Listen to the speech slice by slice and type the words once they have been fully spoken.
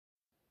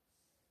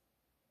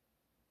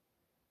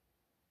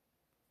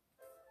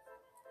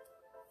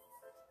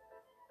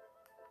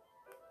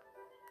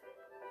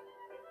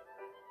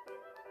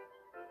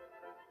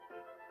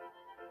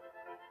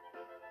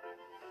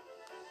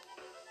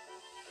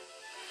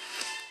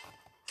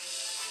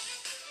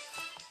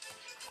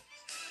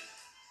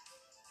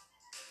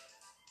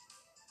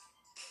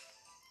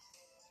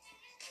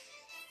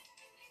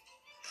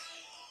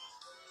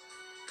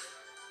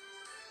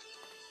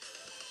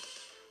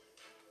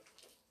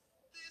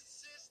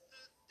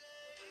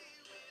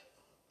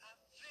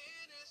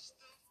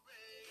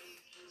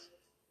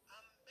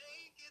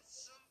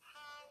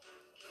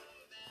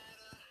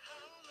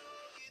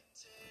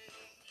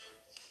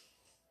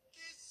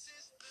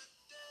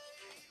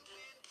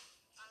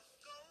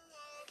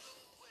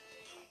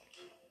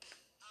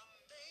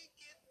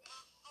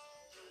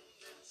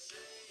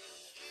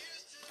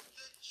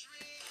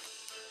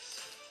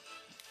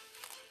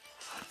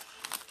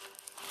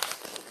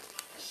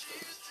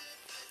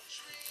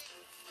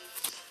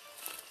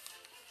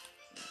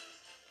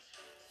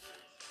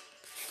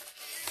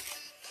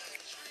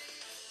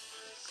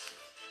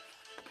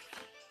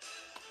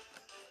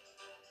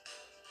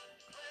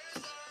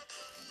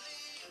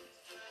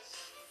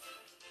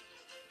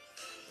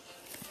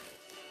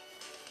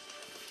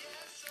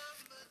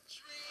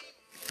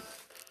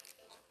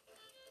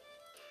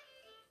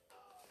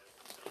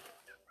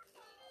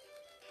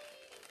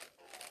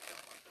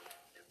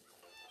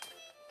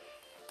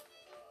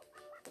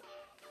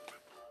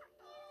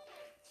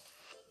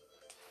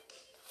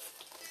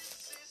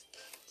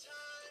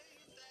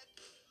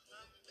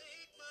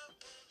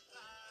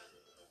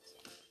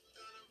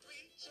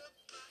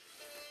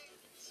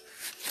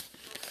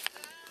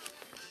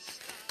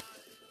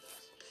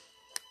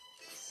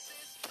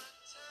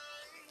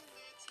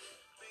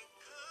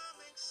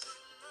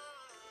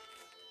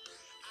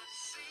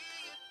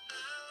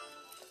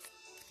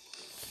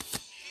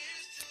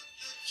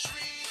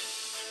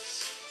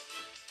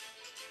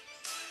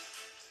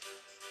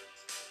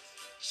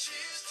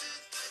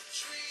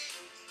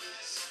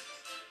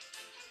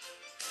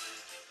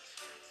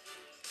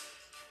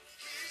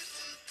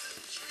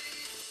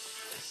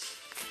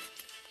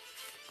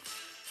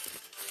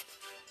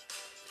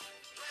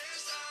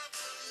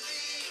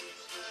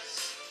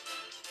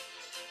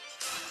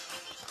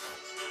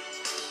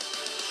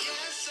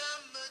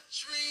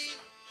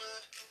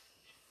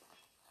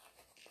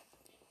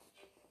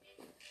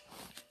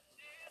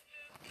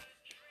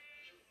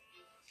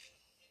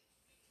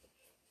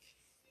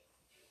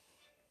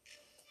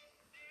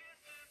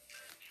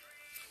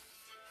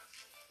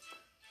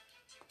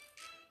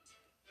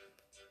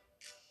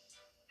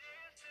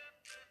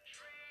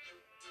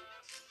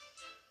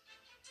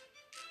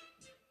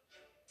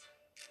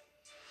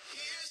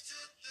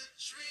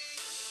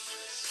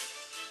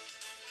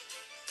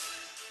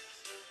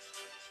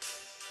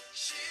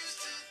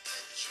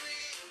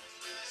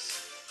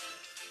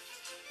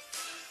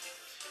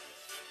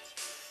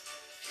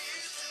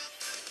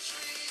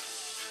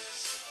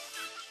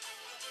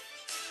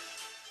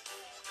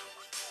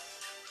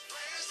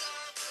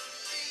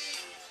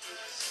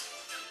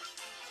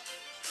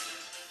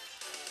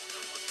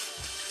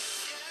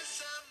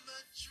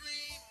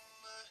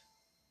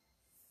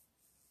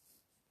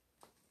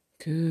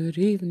Good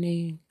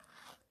evening.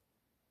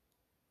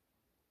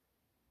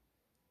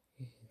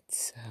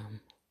 It's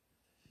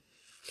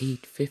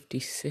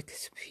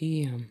 8:56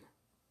 p.m.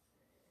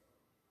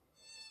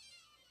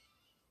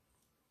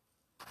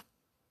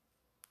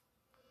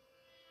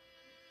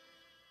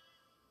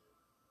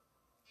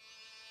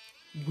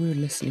 We're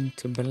listening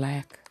to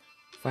Black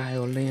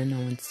Violin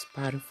on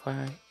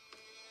Spotify.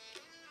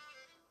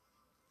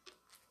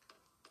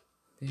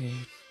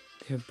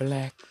 They're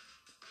black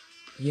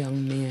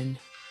young men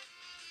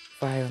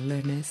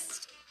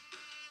violinists.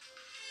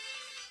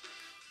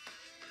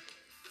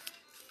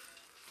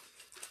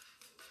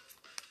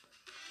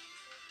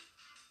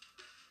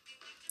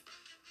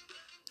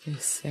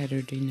 It's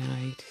Saturday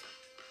night,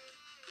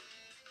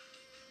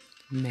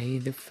 May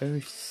the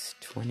 1st,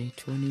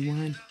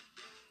 2021.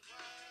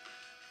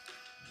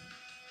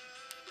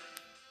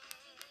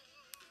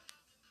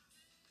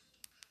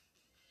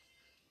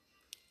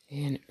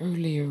 And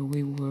earlier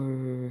we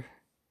were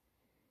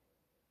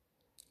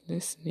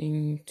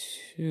listening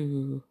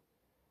to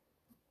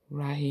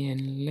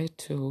Ryan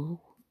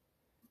Little.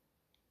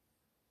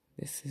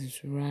 This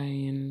is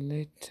Ryan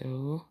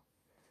Little.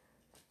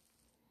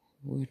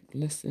 We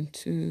listened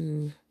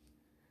to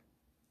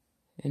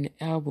an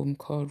album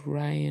called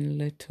Ryan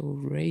Little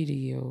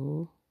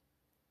Radio.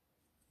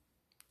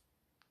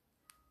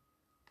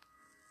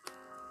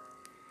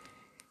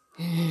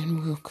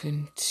 And we'll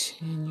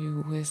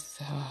continue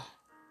with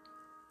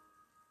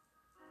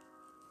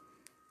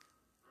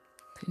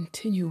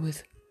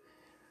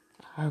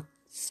our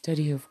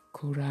study of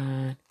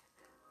Quran.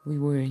 We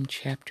were in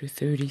chapter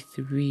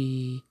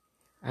 33,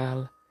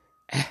 Al-Ahzab,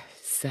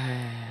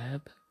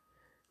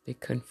 the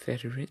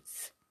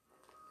Confederates.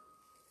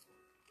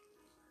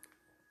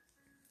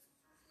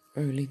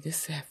 Early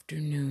this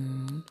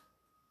afternoon,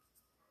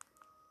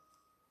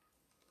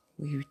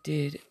 we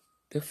did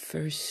the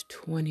first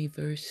 20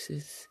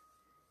 verses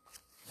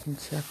in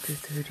chapter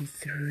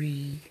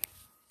 33.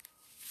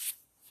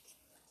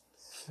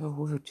 So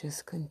we'll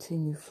just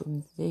continue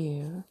from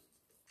there.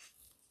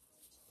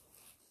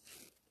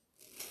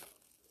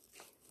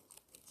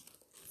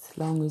 As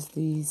long as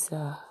these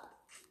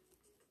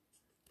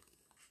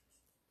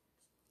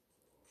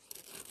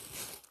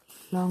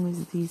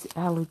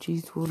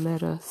allergies will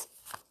let us,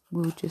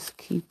 we'll just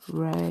keep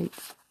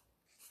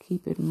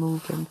it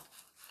moving.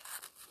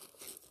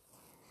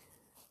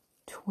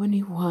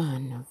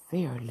 21,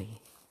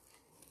 verily,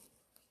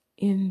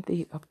 in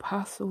the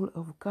apostle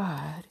of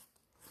God,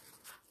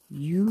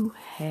 you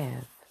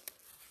have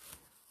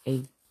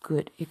a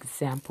good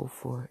example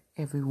for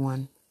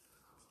everyone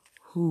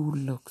who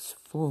looks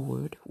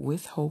forward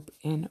with hope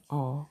and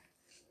awe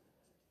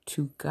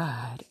to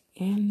God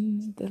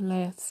in the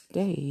last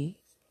day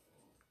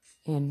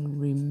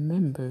and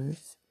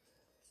remembers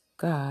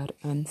God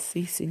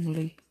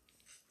unceasingly.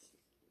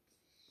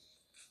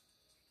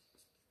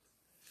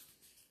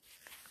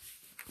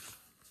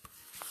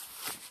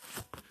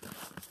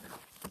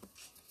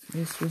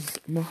 This was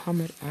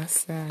Muhammad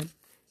Asad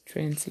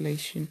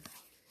translation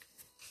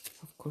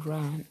of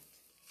Quran.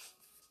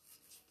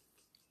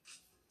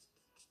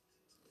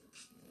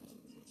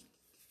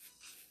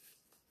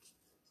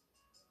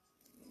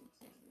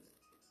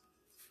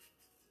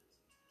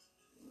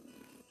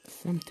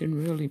 Something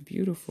really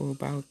beautiful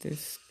about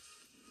this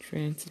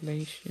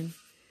translation.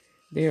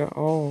 They're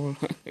all,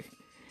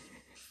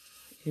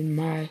 in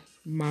my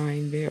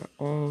mind, they're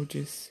all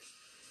just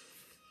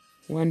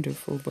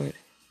wonderful, but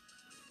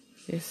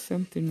there's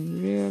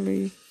something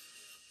really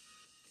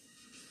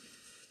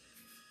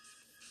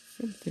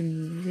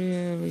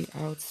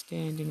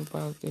outstanding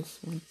about this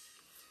one.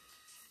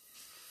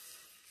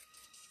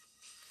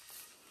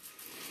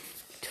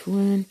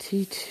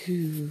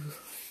 22.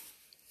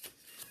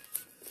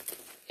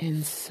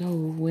 And so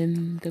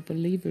when the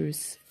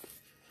believers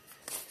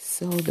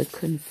saw the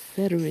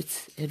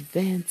Confederates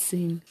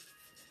advancing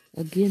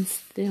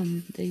against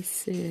them, they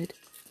said,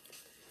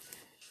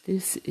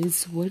 "This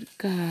is what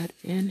God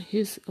and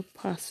his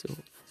apostle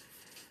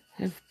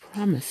have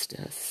promised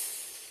us."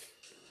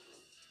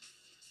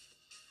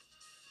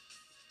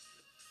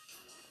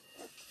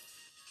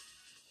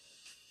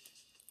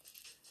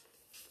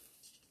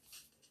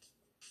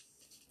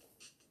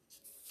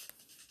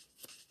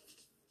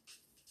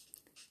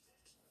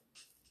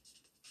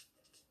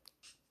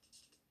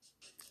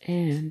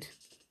 And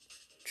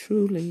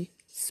truly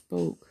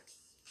spoke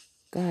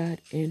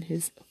God and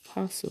his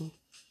apostle,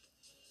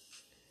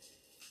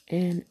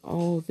 and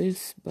all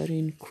this but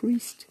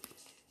increased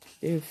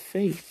their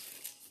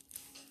faith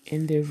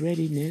and their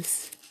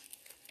readiness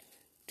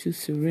to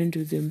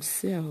surrender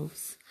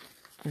themselves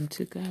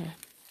unto God.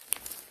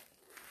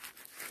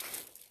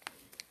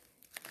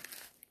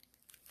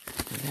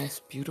 And that's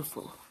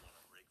beautiful.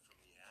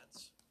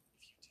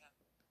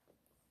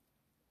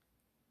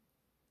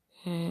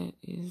 That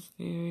is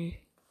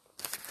very,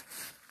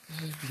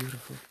 very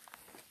beautiful.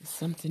 There's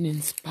something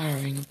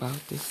inspiring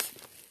about this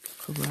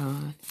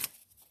Quran.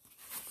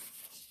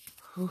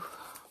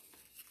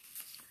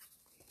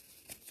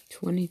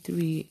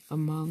 23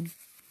 among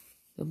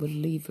the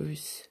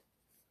believers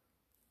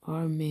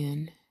are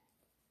men,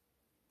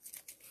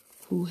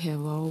 who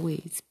have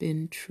always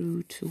been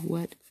true to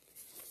what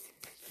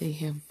they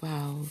have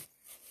vowed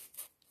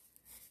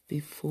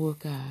before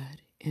God,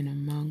 and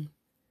among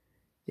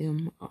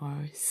them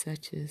are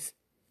such as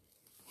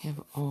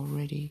have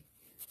already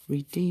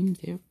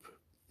redeemed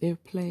their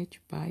pledge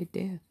by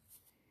death,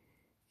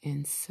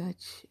 and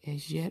such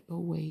as yet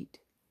await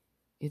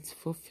its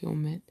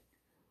fulfillment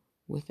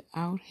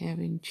without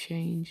having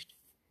changed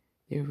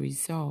their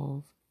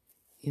resolve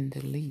in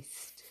the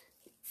least.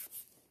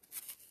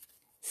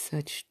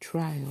 Such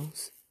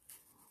trials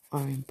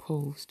are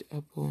imposed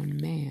upon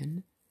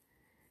man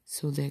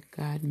so that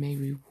God may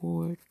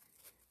reward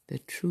the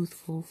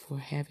truthful for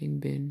having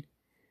been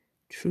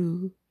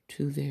true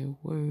to their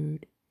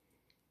word,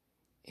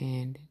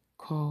 and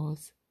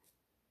cause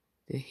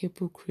the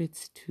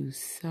hypocrites to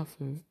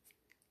suffer,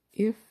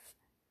 if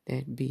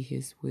that be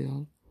his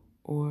will,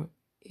 or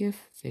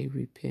if they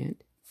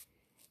repent,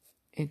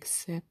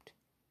 accept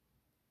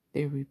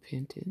their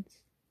repentance.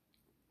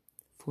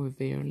 For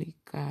verily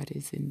God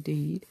is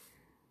indeed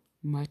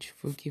much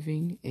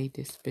forgiving, a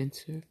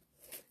dispenser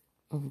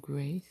of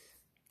grace.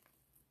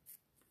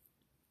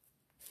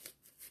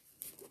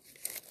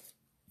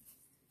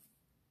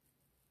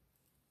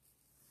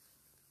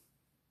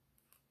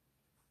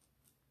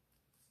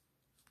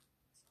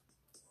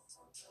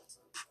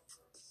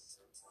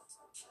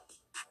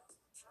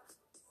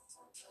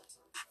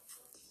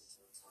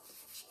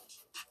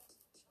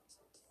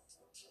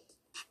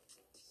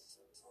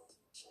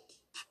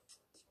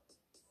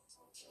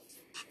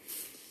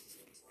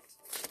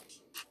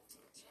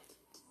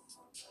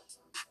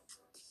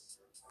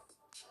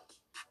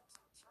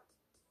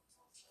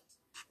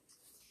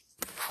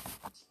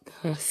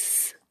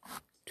 Thus,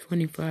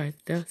 25,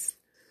 thus,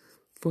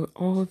 for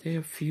all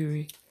their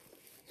fury,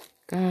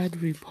 God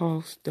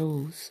repulsed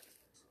those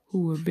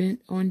who were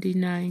bent on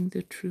denying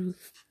the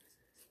truth.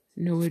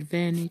 No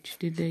advantage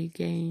did they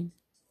gain,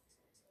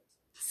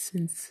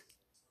 since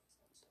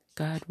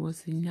God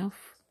was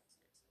enough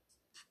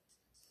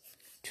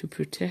to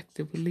protect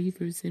the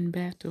believers in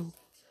battle,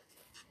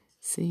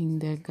 seeing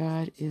that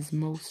God is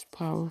most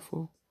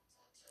powerful,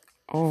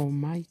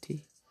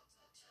 almighty,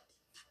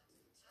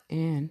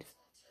 and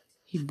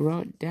he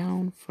brought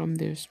down from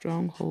their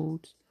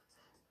strongholds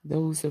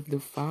those of the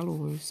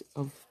followers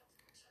of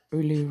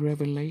early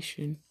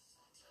revelation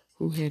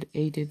who had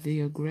aided the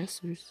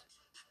aggressors,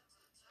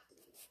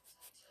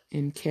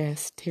 and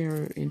cast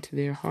terror into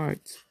their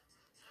hearts.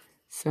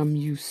 Some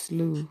you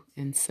slew,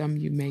 and some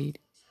you made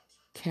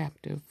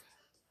captive,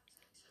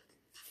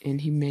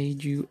 and he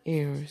made you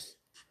heirs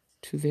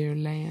to their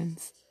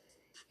lands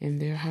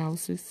and their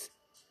houses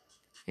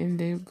and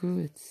their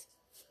goods,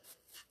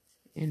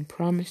 and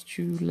promised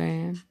you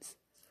lands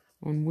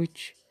on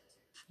which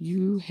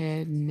you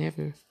had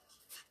never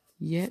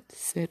yet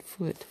set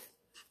foot.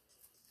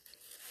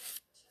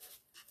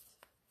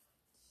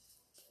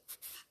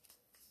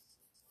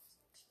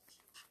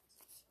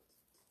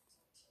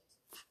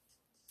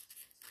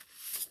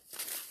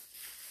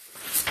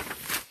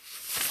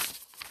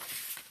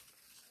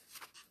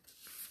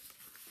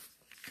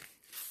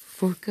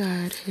 For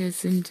God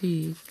has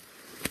indeed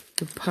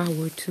the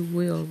power to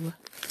will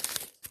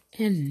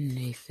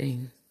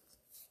anything.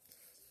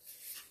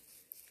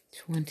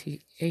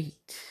 28.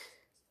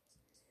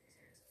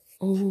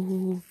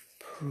 O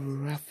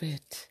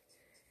prophet,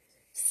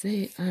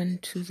 say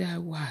unto thy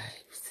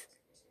wives,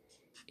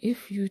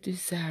 if you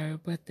desire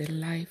but the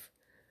life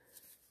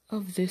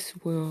of this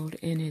world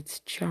and its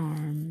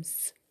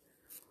charms,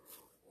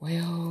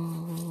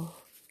 well,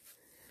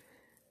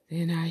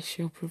 then I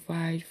shall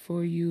provide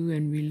for you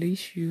and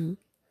release you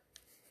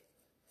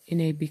in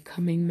a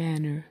becoming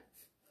manner.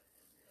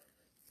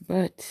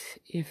 But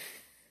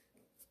if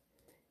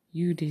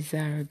you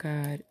desire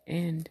God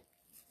and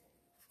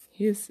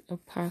his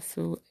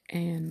apostle,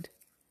 and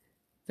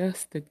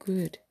thus the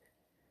good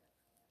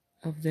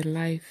of the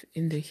life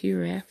in the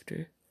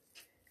hereafter,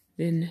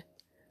 then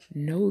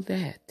know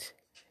that,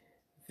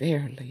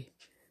 verily,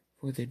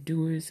 for the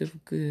doers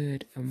of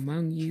good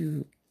among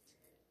you,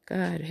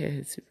 God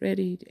has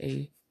readied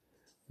a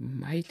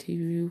mighty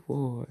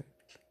reward.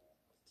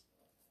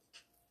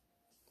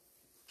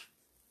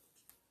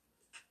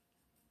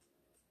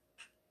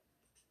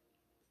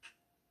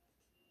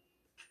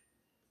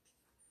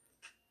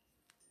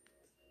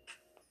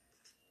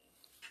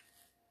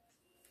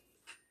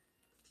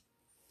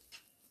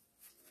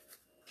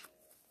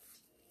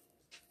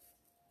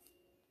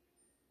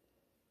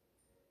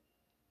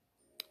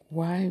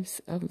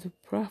 Wives of the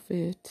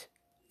prophet,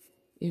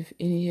 if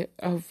any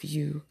of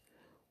you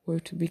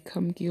were to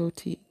become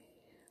guilty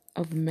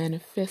of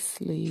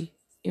manifestly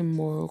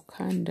immoral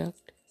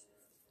conduct,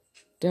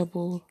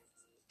 double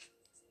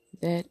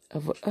that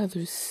of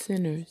other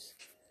sinners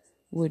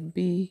would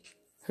be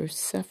her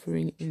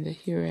suffering in the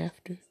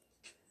hereafter.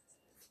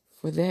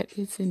 For that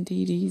is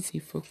indeed easy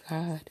for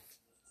God.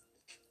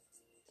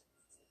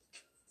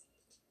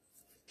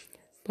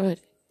 But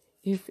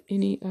if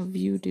any of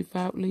you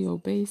devoutly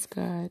obeys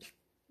God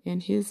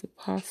and his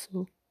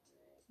apostle,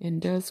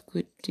 and does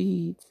good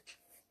deeds,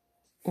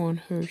 on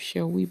her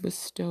shall we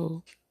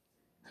bestow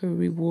her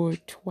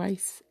reward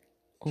twice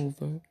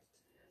over,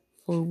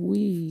 for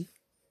we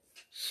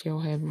shall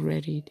have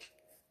readied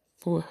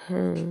for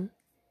her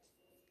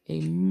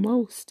a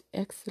most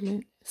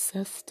excellent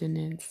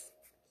sustenance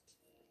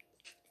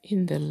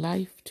in the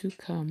life to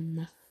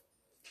come.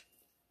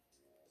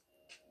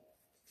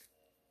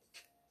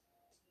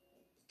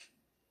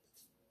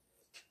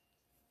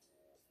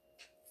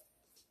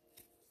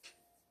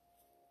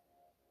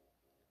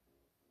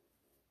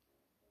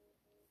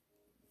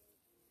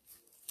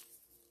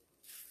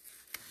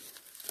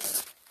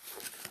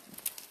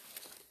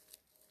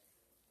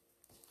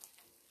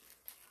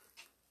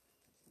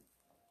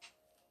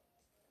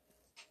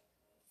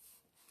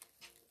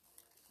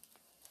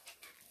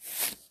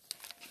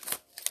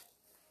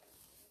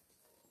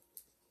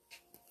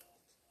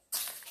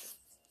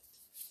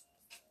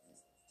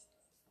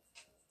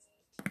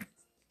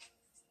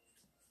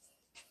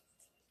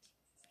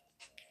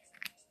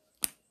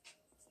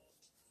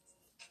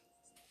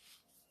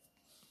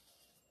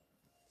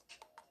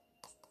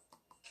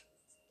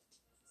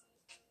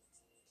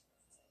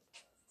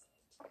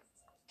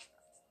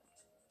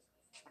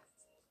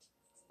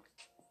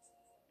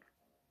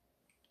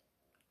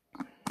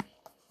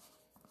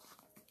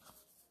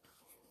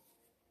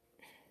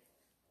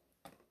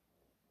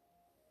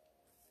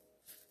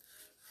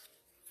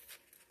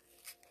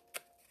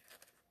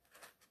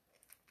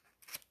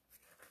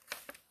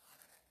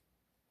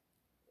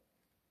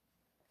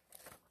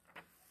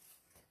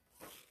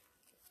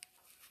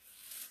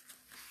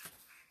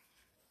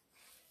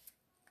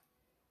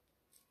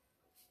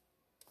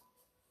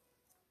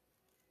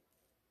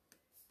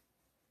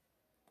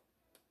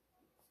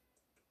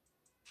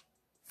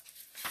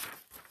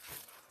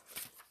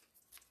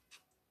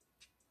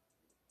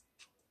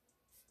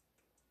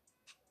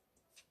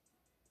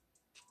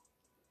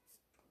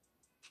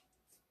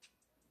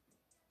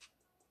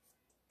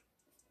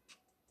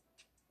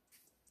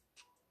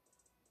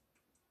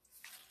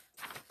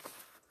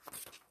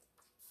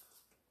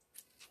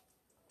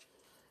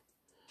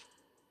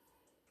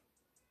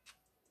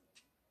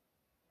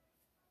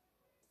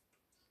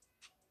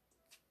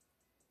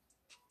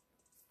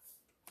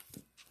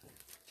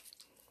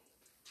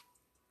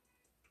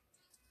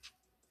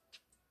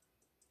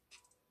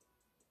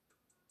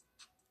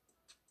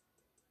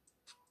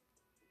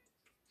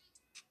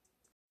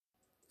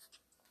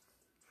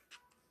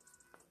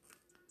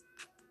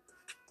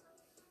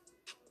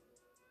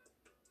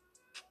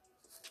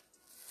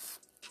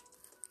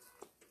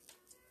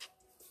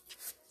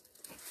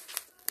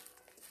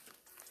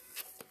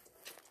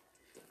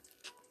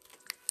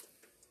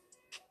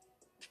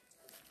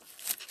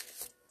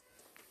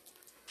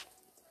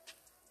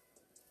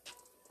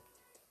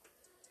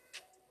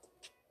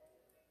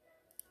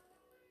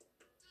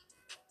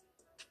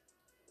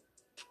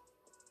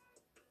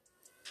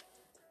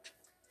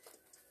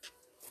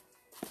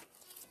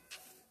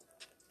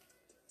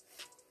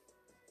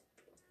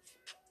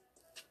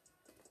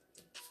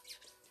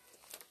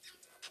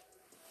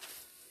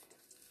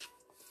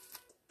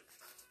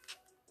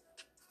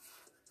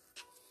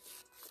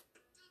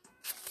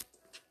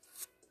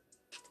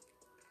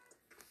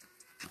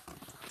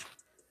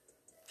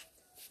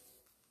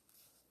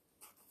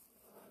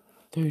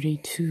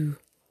 "32.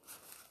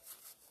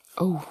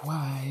 O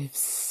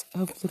wives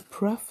of the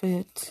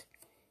prophet,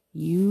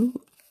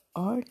 you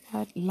are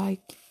not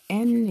like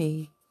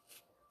any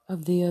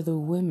of the other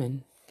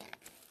women,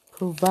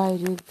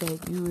 provided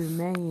that you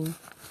remain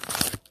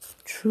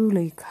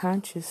truly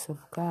conscious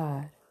of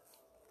God.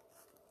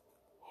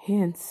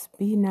 Hence,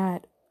 be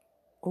not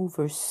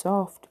over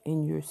soft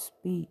in your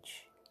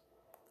speech,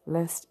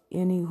 lest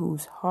any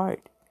whose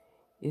heart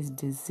is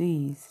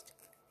diseased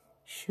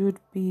should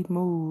be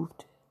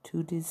moved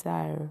to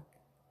desire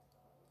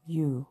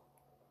you,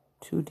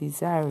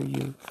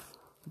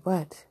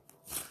 but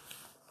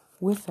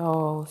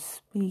withal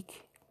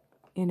speak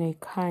in a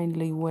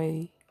kindly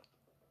way,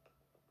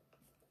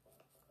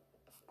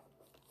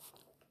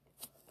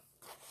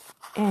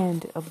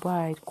 and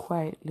abide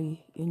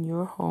quietly in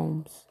your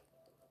homes,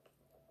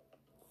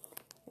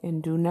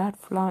 and do not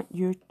flaunt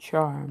your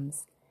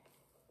charms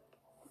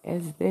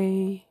as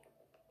they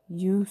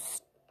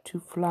used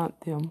to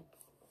flaunt them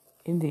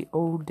in the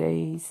old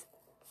days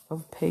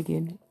of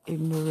pagan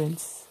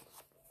ignorance.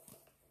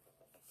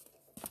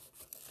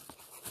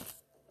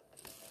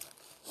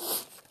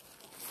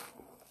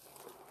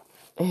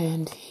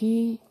 And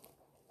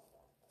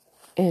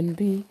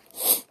be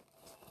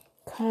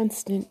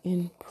constant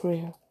in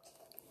prayer,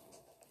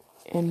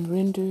 and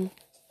render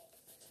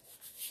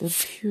the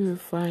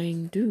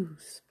purifying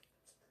dues,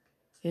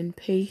 and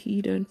pay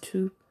heed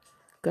unto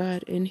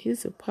God and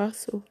his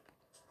apostle,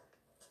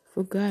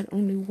 for God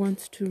only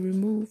wants to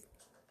remove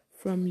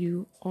from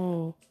you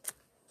all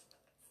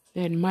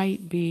that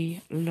might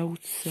be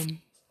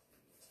loathsome,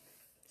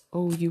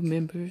 O you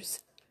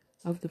members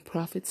of the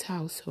prophet's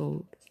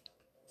household,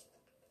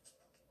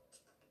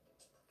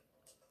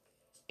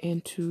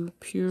 and to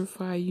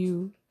purify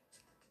you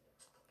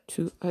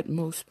to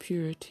utmost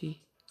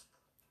purity.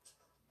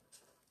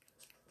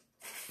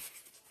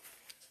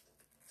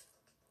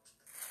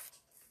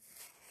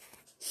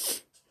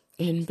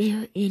 and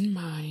bear in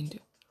mind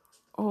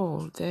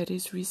all that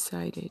is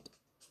recited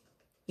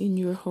in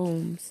your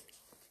homes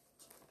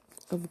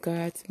of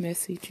God's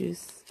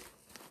messages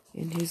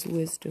and his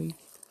wisdom.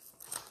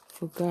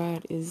 For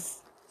God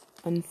is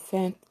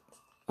unfathom.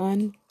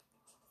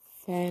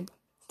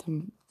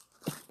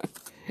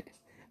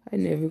 I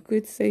never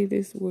could say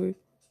this word.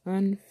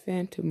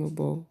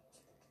 Unfathomable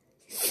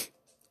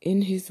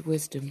in his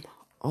wisdom,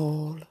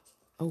 all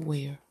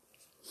aware.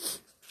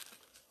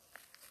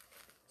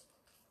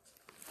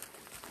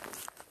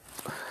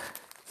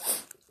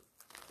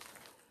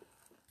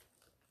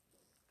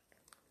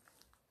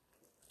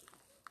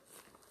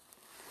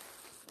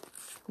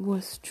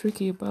 What's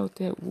tricky about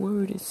that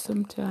word is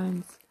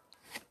sometimes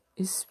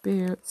it's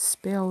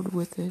spelled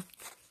with an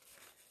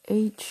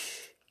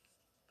H,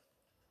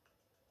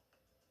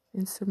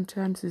 and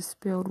sometimes it's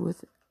spelled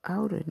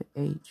without an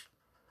H.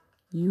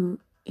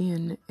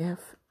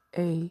 UNFATHOMABLE.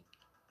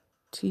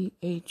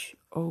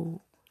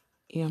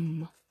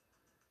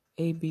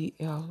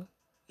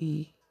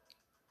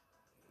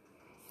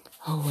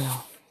 Oh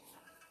well,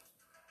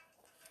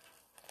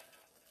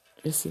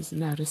 this is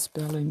not a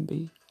spelling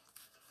bee.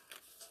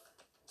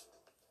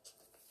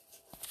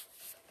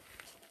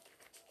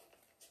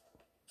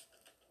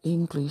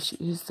 English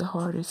is the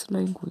hardest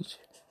language.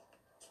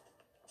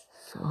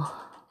 So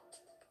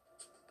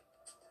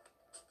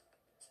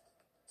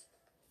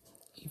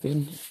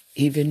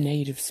even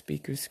native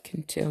speakers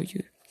can tell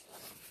you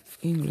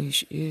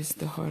English is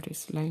the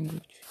hardest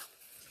language.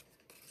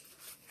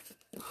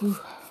 Whew.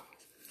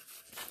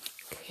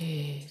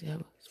 Okay, that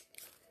was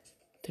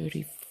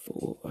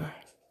 34.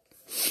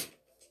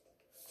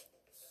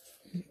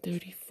 And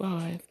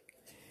 35.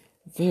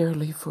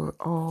 Verily, for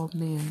all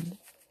men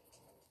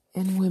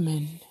and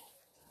women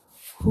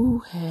who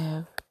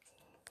have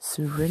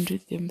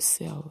surrendered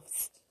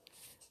themselves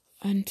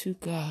unto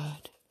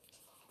God,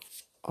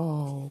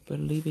 all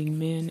believing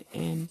men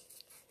and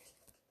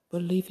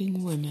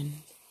believing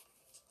women,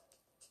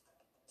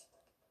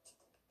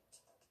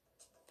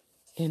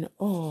 and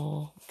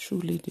all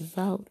truly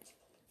devout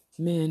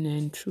men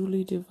and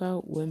truly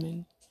devout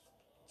women,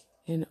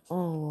 and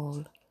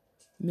all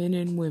men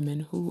and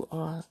women who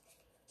are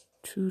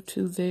true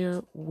to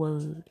their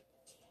word,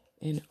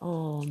 and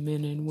all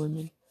men and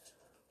women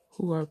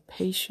who are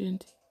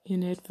patient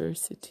in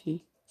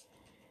adversity,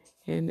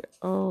 and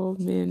all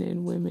men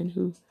and women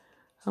who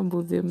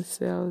humble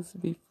themselves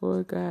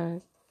before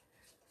God,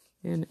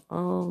 and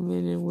all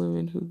men and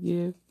women who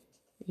give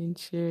in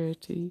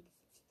charity,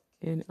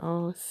 and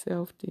all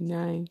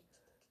self-denying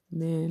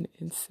men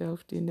and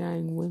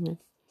self-denying women,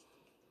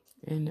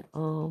 and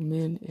all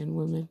men and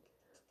women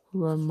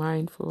who are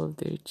mindful of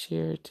their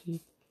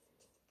charity,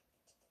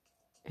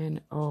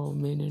 and all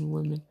men and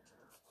women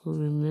who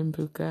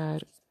remember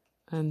God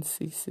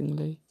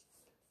unceasingly.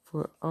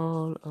 For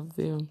all of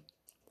them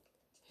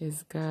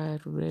has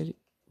God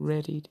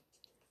readied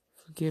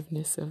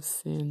forgiveness of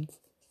sins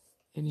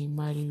and a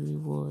mighty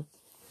reward.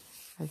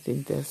 I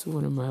think that's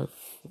one of my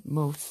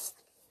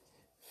most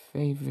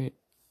favorite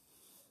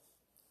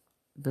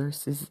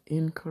verses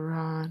in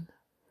Quran,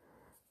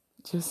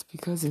 just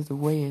because of the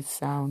way it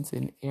sounds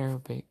in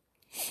Arabic.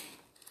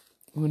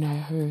 When I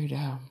heard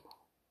a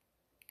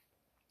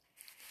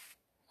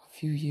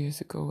few years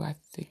ago, I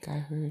think I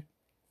heard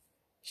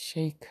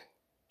Sheikh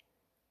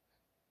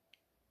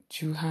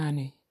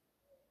Juhani,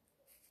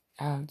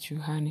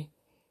 Al-Juhani,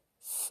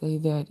 say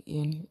that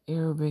in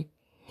Arabic.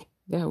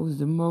 That was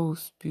the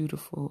most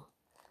beautiful.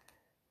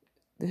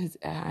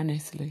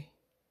 Honestly,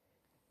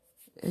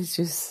 it's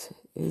just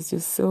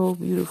so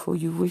beautiful.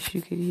 You wish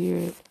you could hear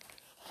it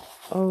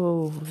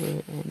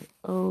over and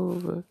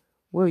over.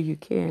 Well, you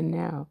can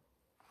now,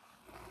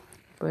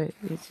 but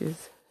it's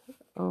just,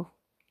 oh,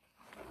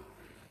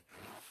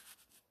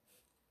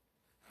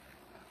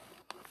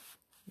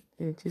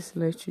 it just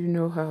lets you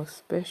know how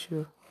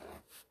special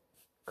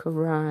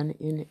Quran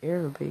in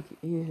Arabic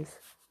is.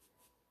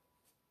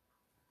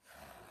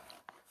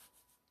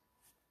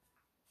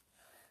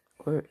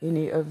 Or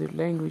any other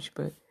language,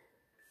 but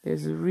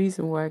there's a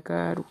reason why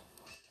God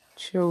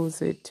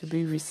chose it to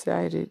be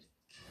recited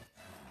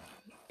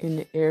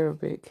in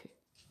Arabic,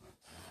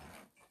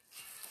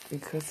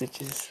 because it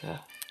just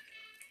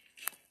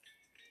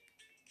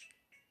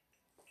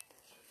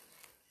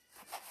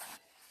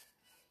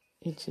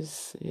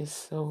is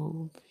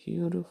so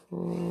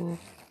beautiful.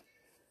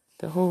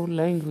 The whole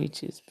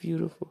language is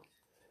beautiful.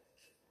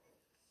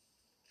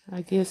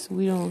 I guess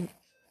we don't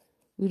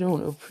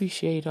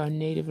appreciate our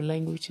native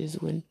languages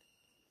when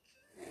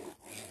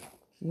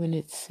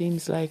it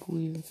seems like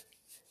we've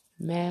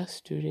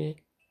mastered it.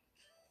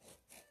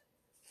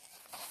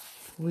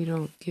 We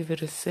don't give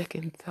it a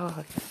second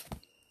thought.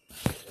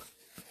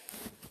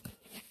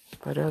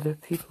 But other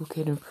people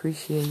can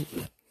appreciate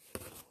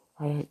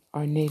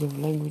our native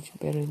language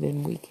better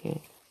than we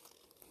can.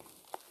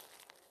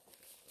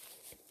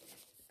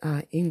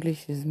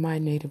 English is my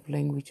native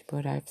language,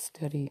 but I've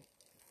studied,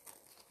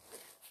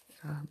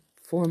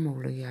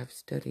 formally I've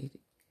studied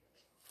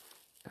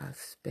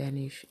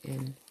Spanish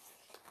and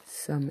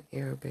some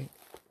Arabic.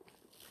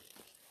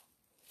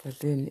 But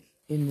then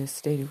in the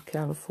state of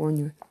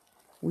California,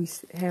 we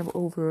have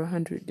over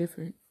 100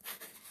 different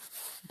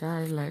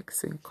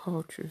dialects and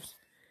cultures.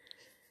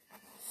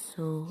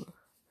 So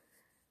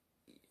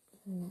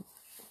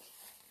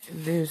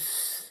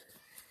there's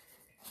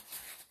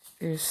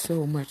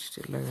so much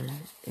to learn,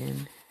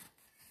 and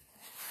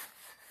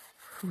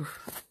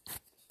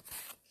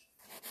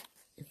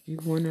if you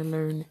want to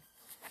learn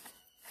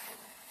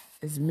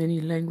as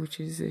many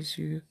languages as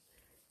you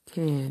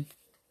can,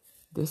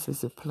 this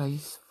is a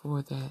place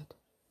for that,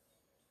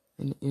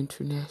 an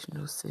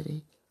international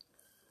city.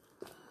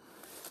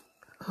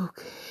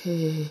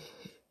 Okay,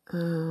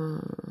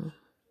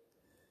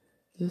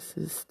 this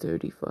is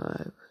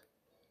 35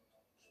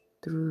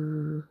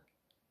 through,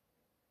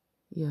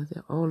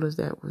 all of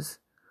that was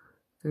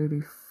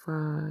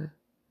 35.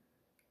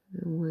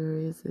 And where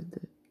is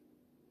it?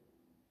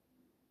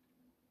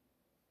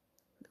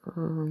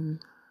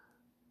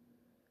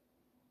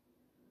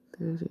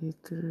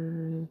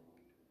 33,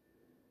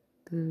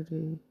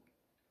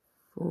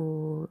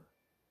 34,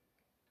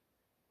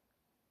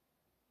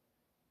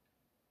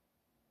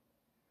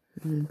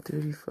 and then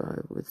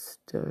 35 would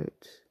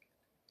start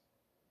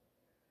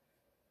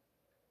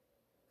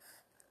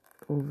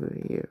over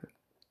here.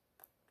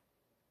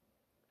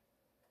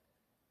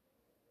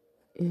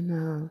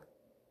 In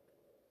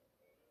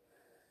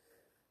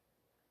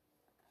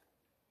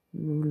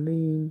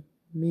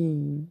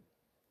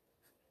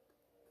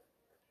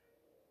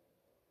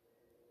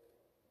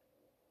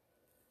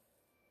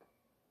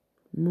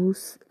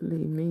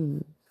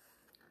Muslimin,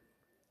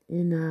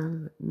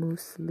 Inal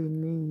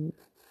Muslimin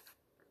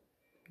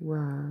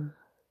wal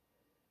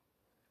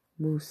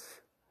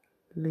Muslimati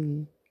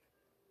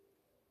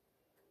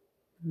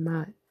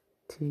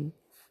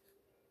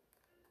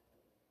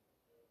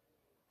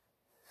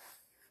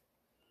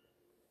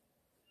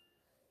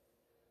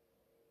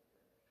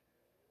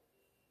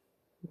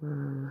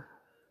wal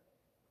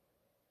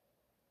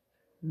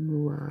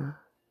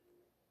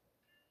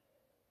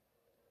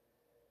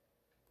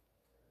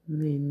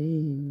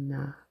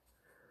Mu'minina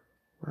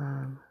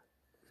wal.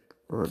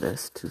 Oh,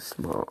 that's too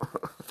small.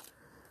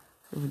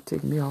 It would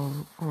take me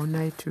all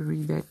night to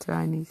read that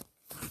tiny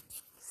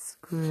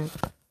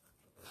script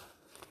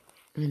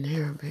in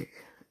Arabic.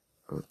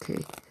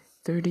 Okay,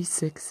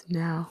 36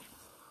 now.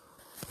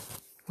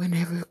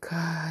 Whenever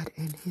God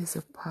and his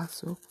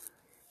apostle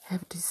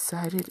have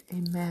decided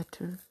a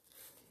matter,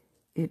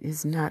 it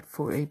is not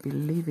for a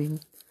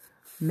believing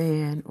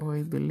man or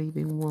a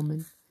believing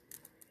woman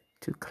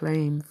to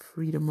claim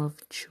freedom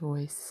of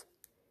choice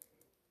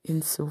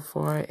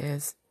insofar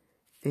as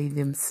they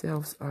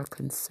themselves are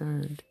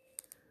concerned.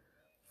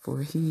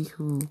 For he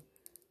who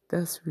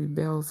thus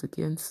rebels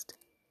against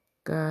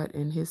God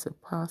and his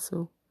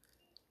apostle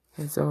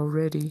has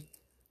already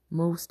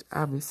most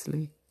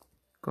obviously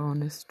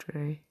gone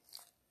astray.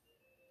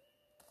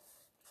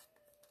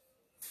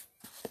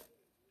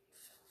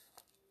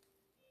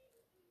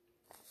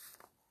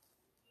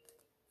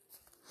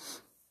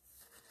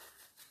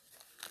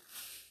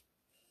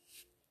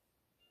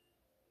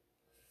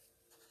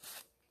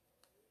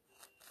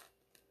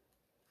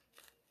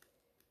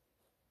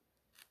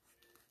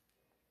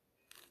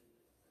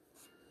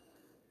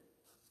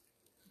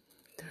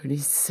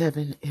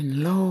 "37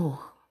 And lo,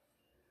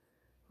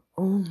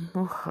 O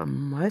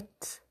Muhammad,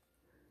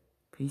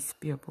 peace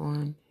be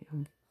upon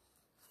him,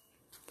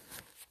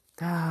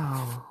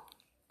 thou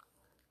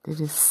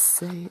didst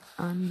say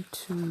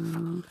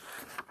unto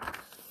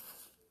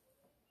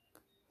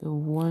the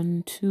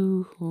one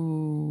to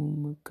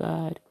whom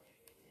God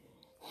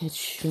had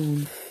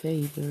shown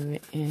favor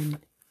and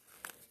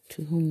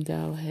to whom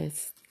thou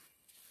hast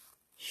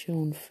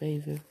shown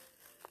favor,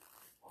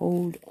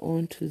 hold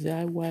on to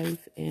thy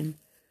wife and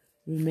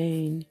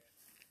remain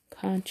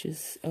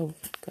conscious of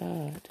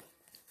God,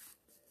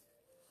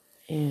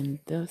 and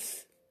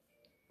thus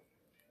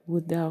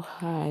would thou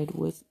hide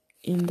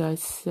within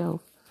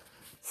thyself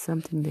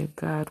something that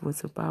God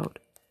was about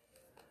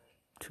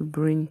to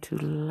bring to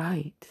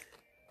light,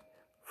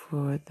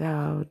 for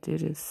thou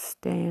didst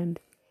stand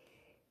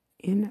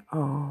in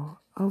awe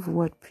of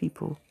what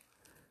people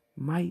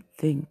might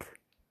think,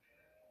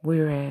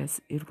 whereas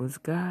it was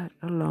God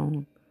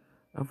alone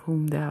of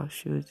whom thou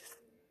shouldst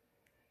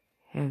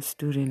have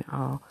stood in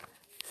awe."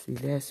 See,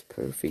 that's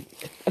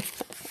perfect.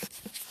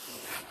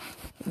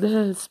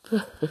 That's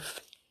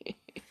perfect.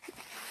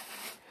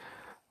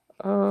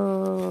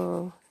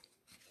 Oh,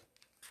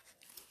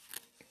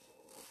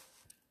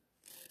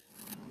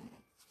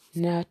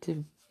 not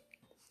to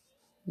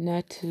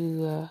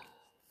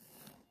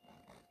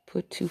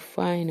put too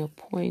fine a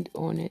point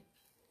on it,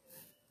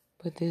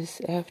 but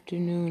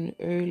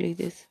early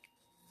this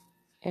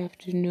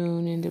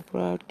afternoon in the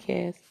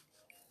broadcast,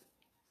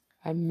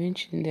 I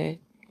mentioned that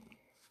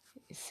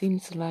it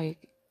seems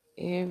like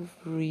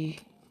every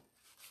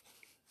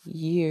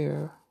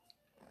year,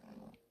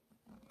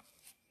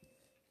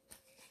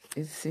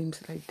 it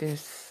seems like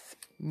there's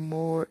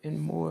more and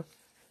more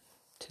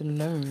to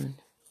learn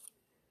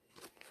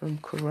from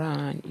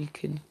Quran. You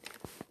can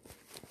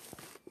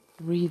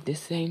read the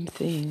same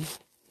thing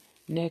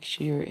next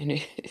year,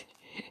 and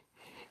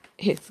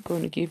it's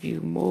going to give you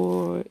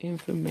more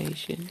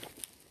information.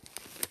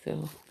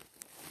 So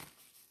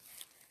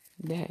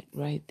that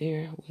right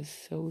there was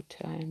so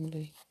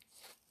timely.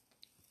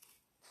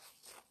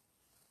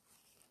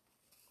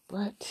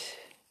 But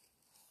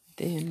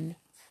then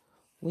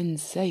when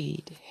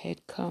Zaid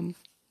had come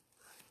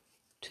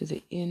to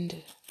the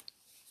end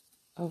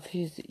of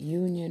his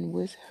union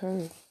with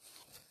her,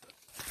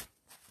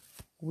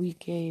 we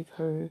gave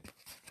her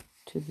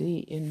to thee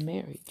in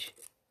marriage,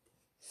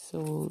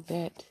 so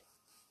that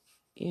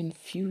in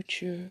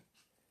future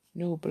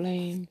no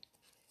blame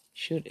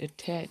should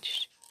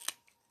attach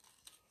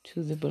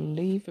to the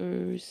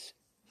believers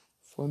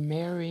for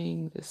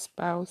marrying the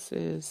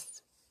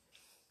spouses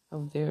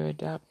of their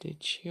adopted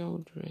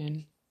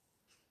children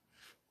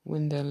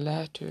when the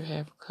latter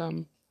have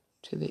come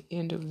to the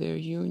end of their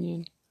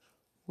union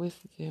with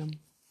them.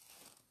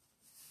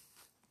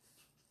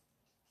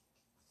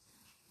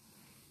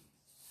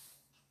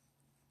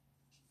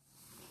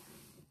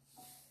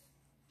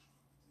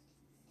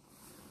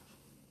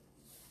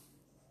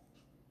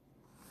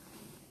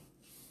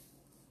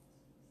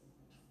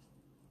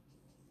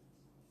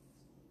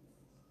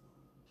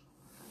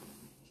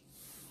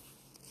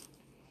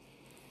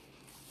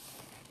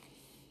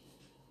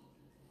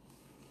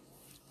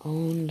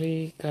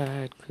 Only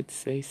God could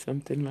say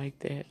something like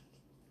that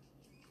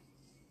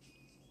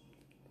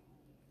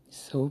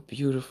so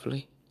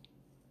beautifully.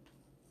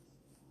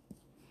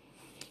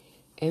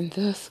 And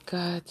thus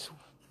God's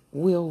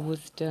will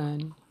was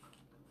done.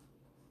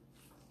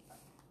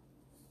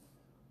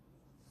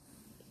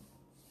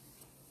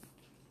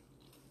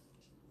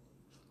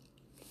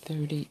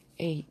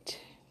 (38)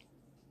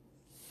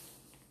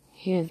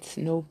 Hence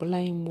no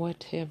blame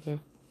whatever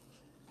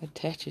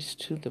attaches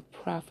to the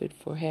prophet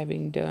for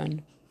having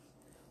done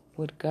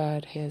what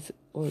God has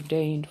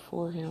ordained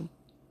for him.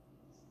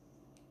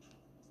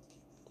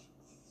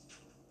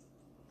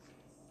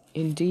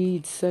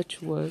 Indeed,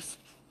 such was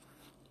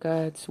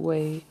God's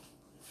way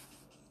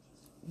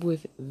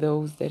with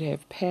those that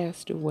have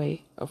passed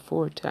away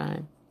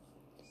aforetime.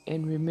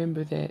 And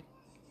remember that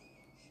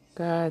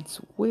God's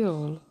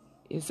will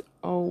is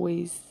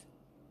always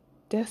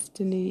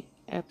destiny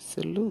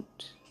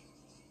absolute.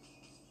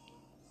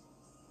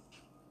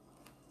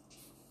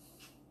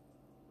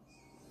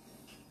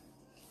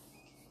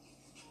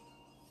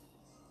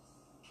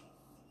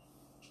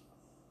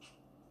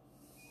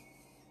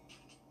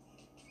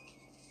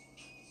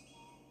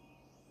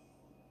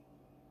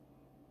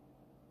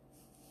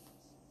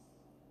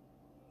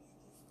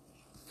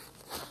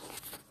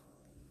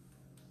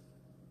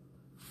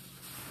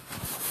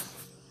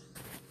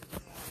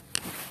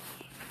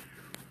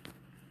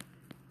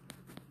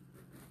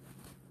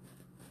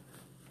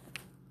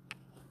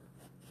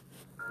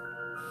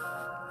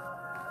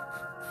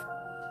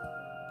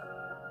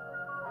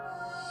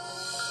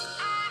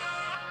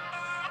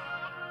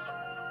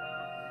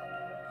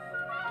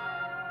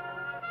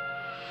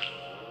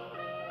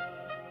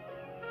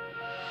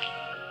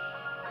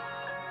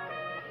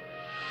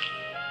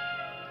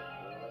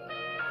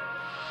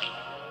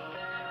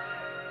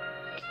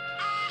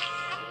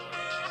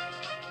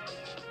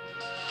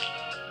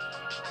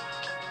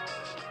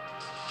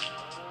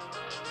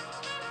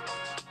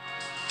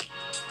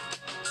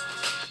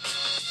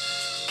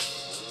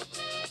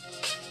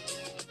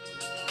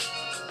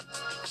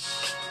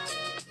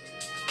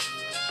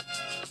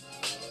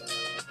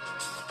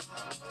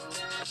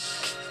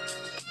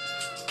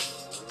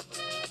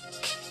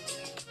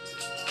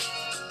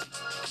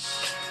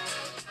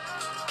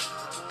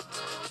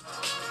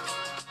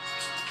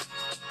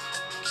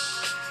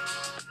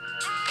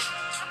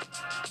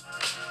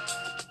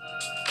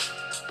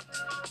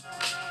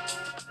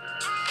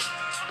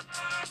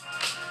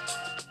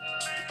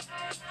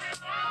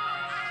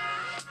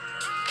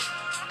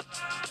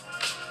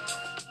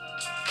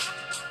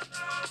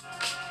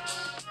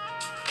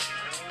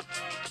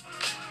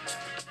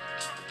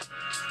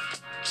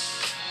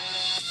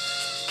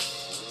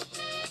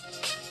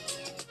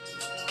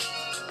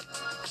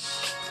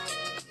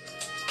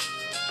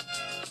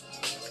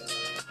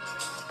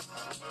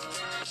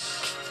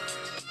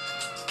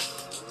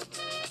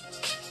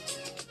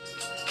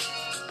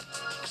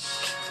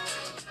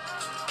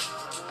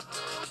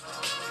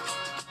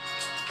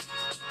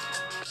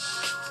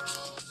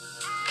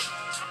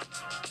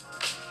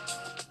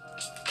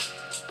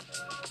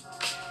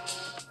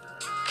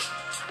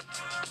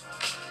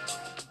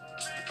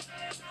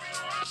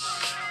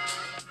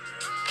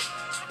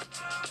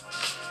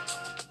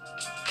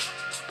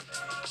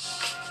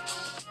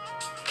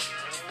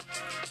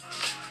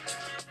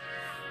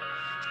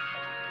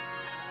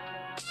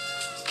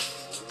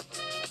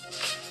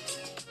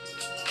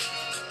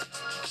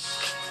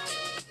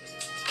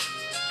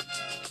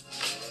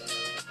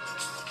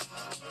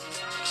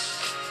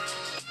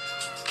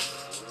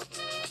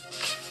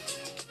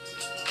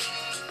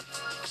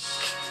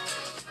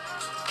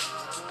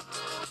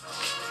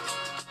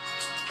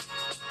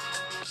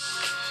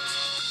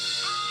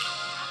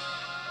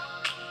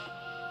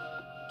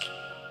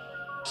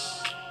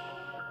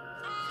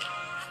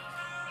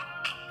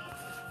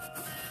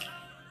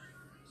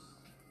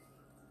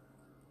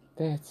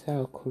 That's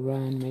how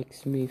Quran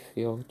makes me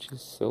feel,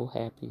 just so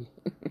happy.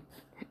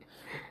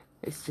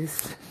 It's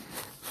just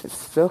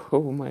so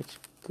much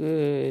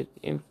good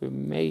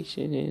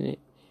information in it.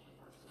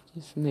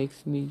 Just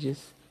makes me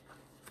just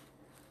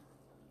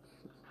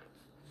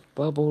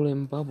bubble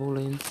and bubble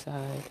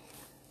inside.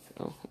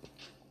 So,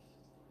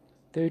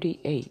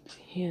 38.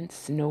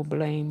 Hence no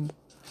blame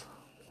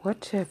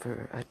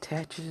whatever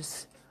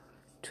attaches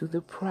to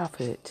the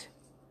prophet,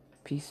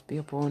 peace be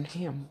upon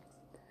him,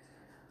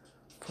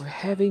 for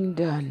having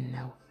done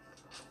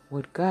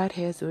what God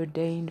has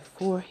ordained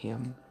for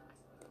him.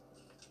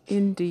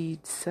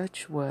 Indeed,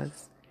 such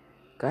was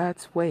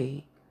God's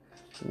way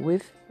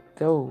with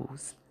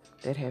those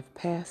that have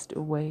passed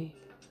away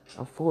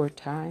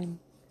aforetime.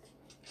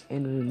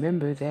 And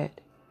remember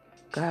that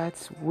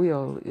God's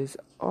will is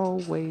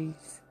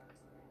always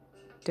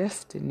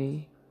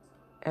destiny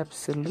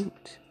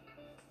absolute.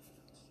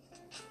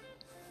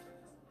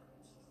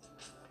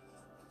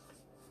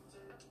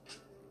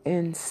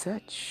 And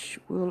such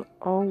will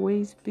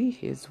always be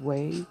his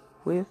way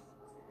with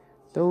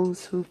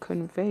those who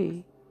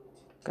convey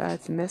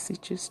God's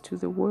messages to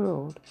the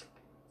world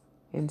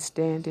and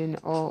stand in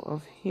awe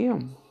of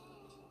him.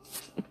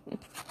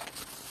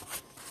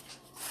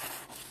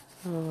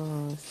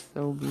 Oh,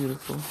 so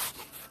beautiful.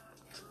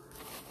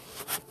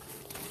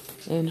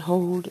 And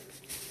hold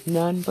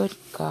none but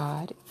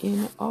God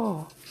in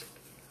awe,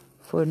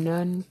 for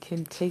none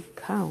can take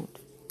count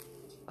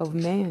of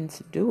man's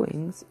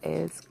doings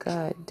as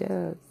God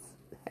does.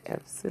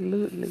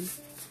 Absolutely.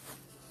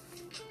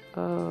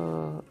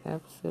 Oh,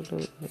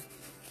 absolutely.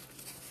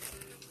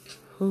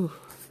 Whew.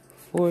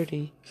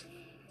 40.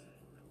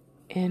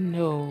 And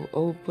know,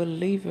 O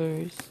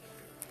believers,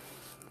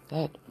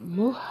 that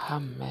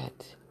Muhammad,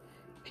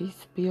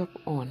 peace be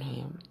upon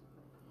him,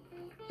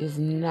 is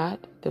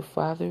not the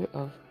father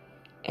of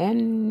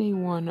any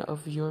one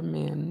of your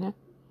men,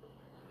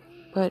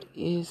 but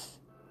is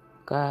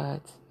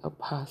God's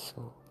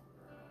apostle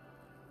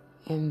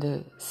and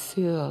the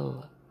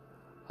seal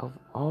of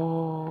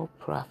all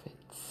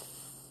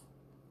prophets.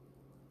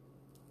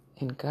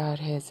 And God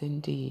has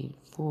indeed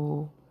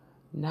full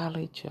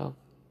knowledge of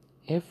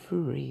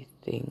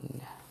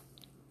everything.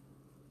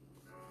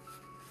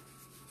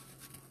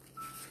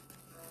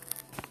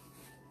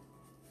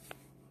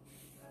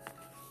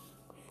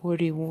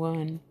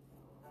 "41.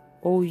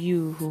 O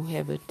you who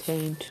have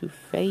attained to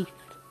faith,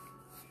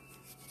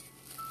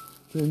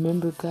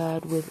 remember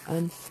God with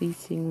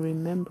unceasing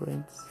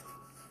remembrance,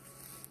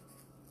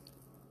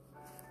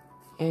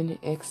 and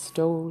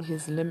extol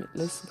his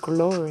limitless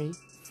glory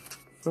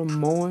from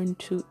morn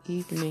to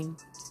evening.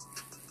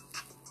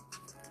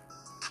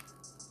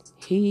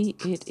 He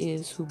it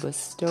is who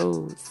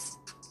bestows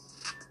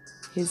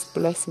his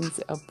blessings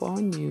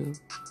upon you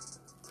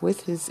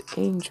with his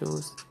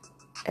angels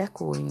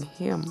echoing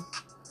him,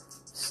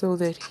 so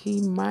that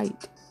he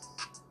might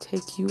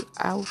take you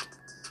out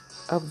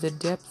of the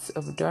depths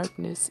of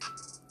darkness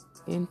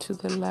into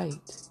the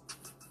light.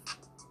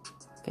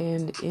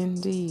 And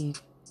indeed,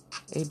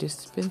 a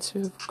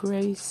dispenser of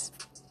grace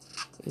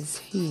is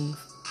he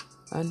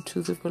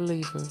unto the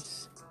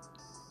believers."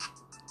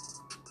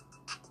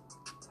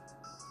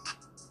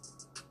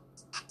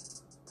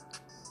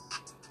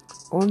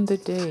 On the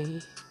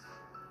day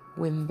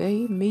when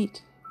they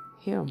meet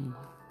him,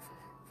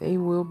 they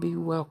will be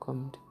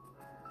welcomed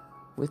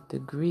with the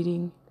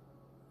greeting,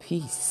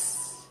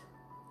 peace,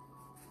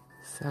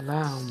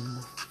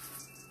 salam,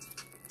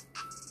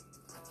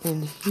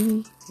 and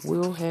he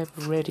will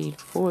have ready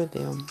for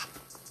them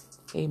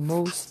a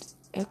most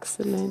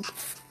excellent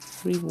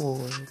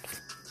reward.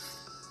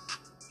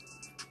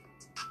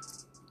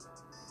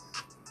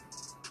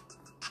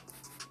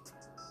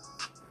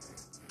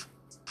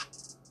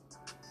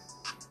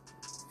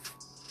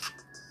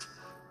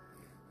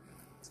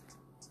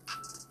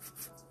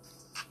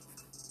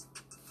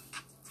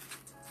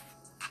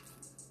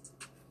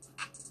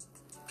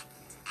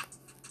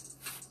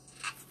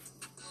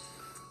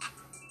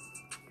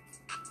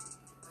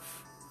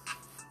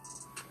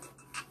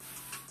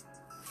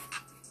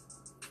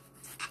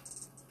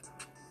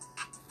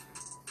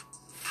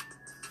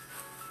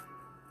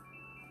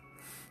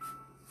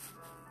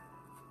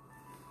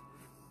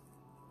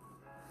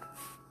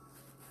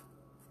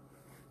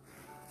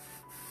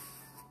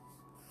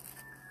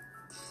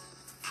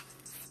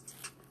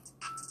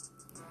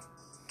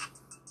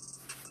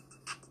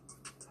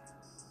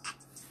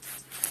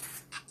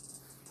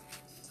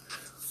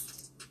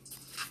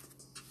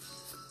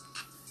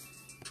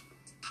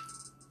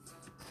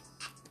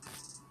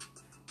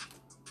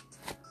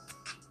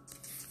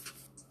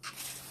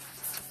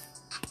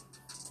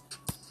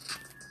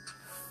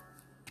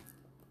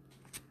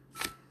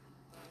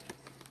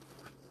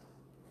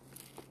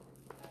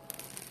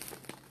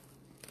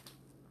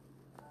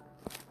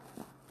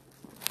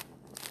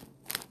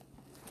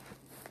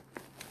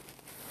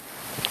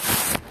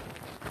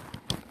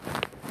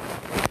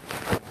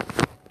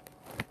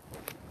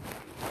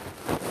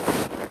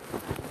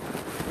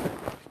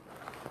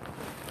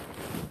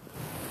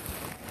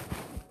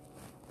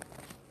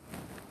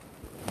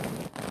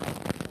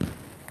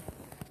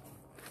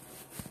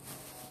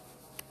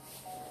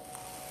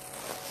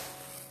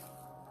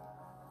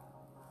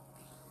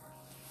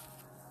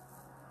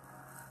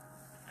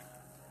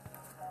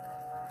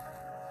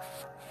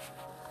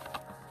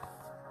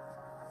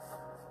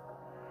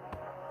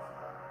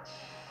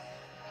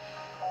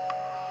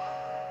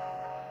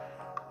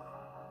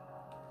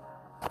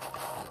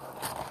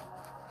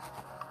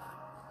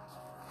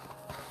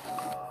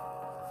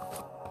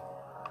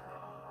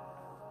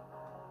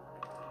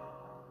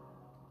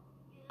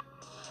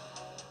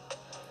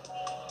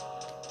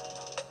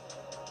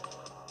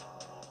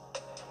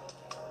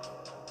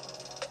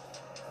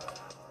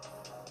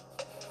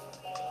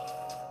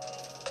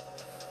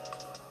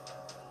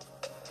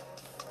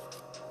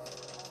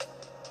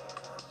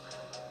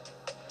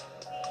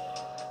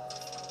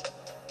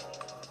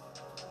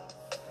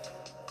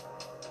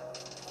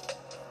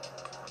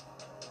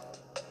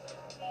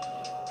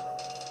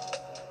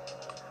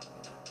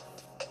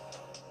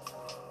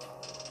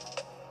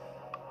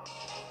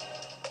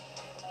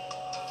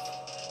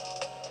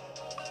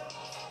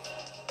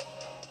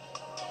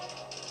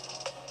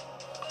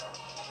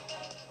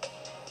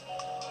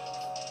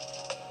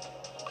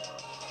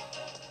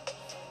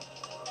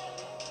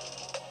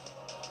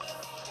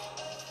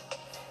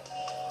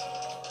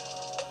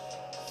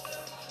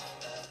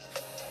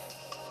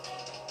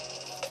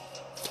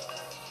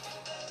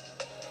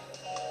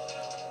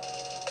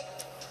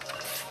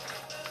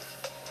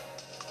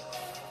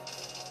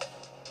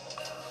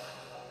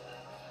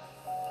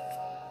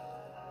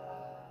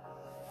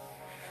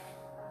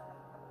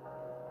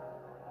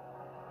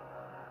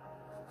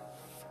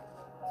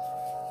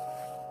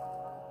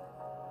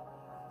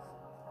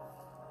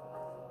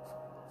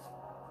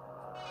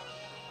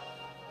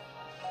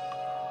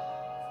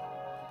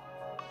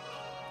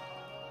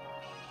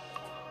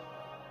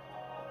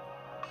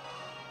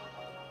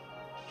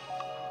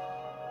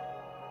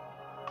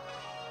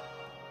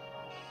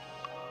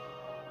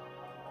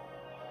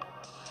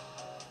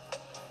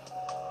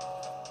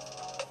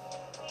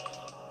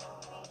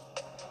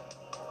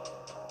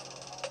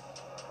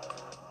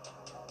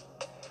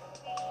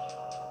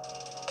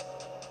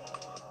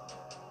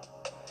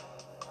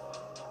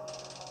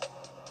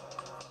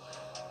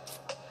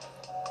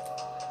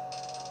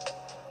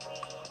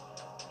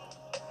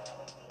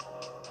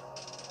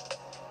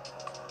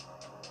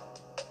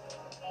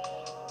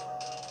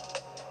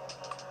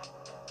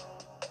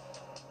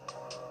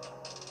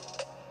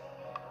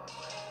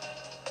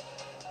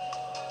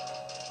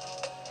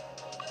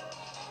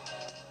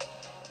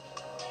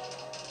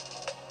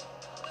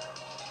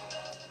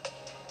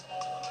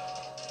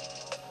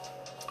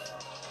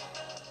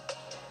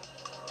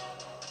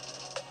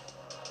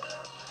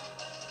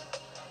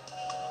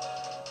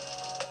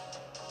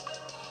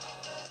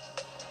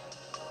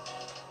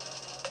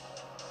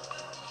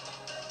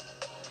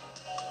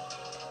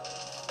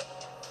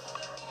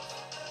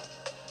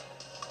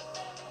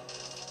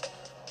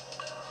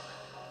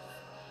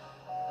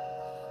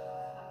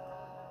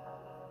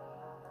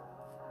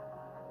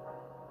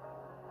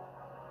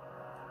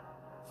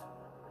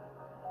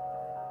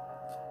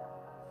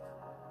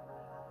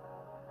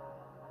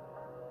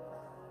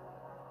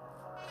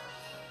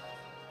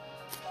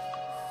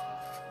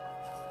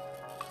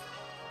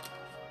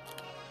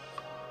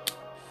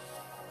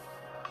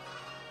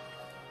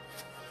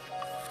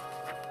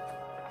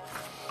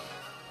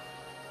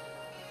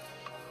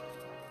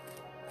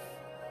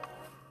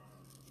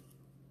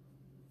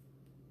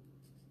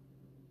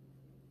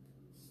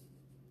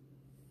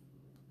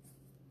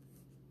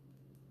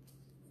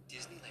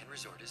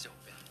 resort is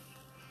open.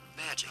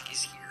 Magic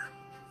is here.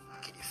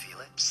 Can you feel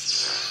it?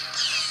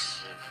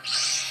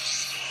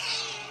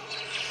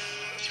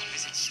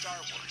 Visit Star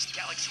Wars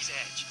Galaxy's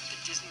Edge at the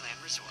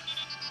Disneyland Resort.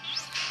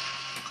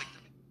 Click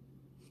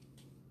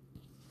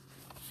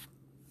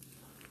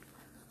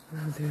the...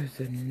 Oh, there's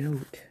a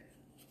note,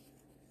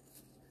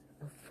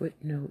 a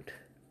footnote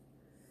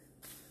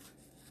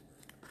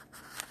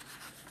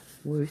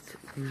worth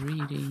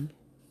reading.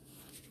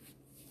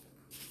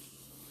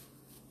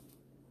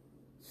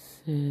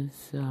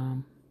 Says,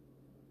 it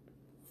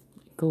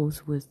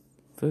goes with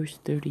verse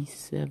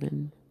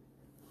 37.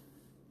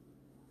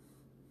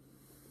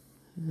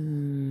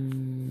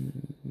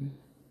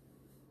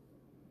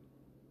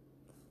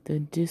 The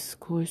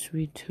discourse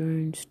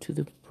returns to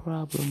the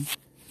problem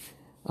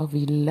of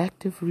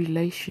elective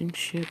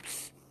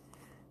relationships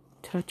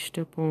touched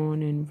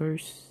upon in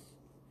verses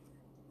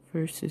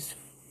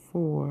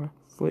 4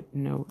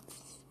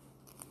 footnotes.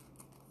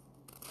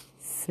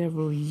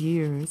 Several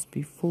years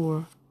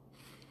before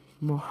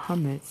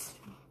Muhammad's,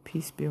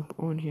 peace be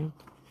upon him,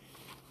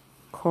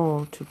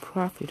 call to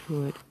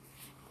prophethood,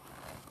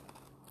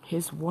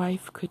 his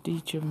wife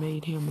Khadijah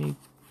made him a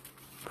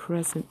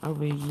present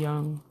of a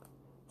young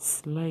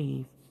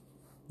slave,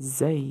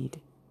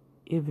 Zayd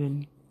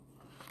ibn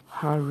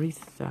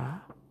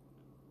Haritha,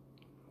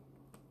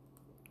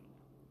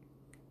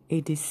 a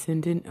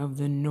descendant of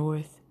the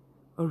North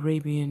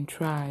Arabian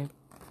tribe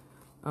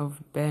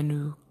of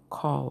Banu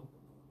Kalb,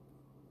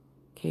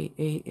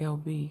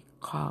 K-A-L-B,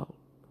 Kalb,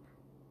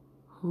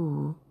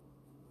 who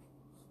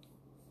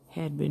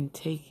had been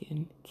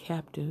taken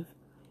captive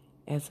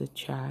as a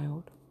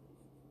child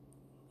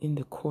in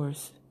the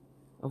course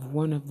of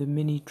one of the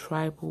many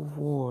tribal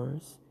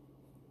wars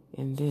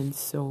and then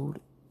sold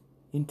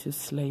into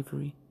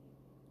slavery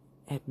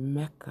at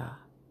Mecca.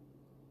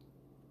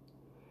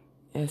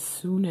 As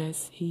soon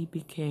as he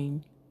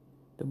became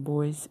the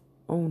boy's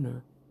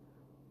owner,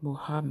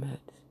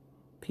 Muhammad,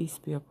 peace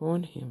be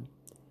upon him,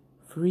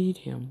 freed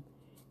him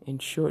and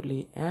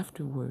shortly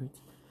afterwards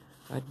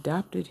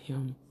adopted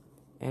him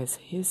as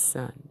his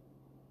son.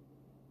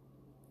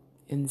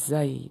 And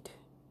Zayd,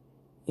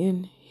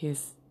 in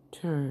his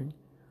turn,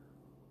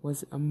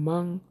 was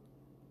among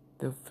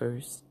the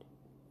first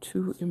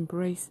to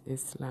embrace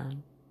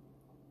Islam.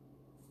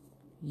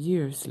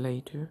 Years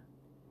later,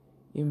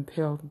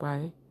 impelled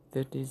by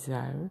the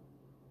desire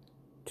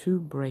to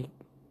break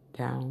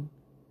down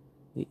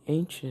the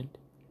ancient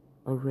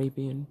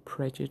Arabian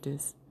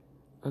prejudice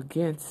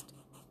against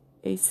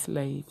a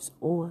slave's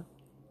or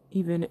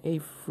even a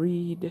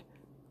freed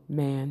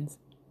man's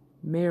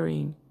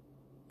marrying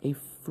a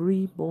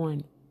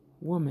free-born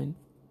woman,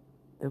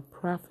 the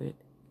Prophet,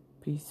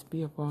 peace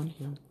be upon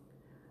him,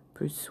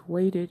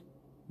 persuaded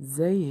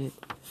Zayd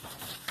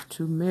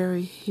to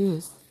marry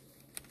his,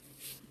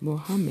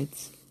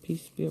 Muhammad's,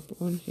 peace be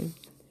upon him,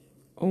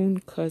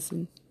 own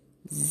cousin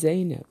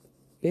Zainab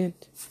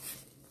bint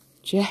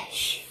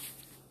Jahsh,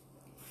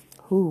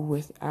 who,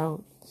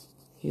 without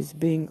his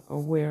being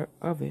aware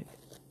of it,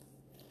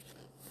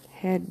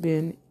 had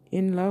been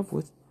in love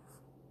with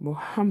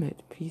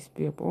Muhammad, peace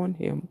be upon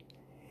him,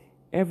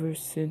 ever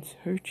since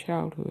her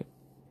childhood.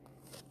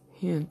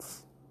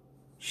 Hence,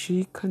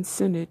 she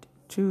consented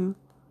to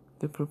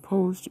the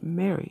proposed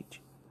marriage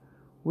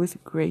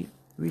with great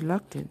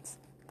reluctance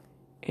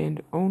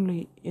and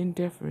only in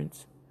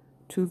deference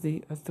to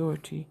the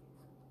authority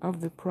of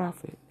the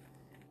Prophet,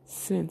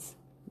 since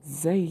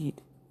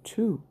Zayd,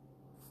 too,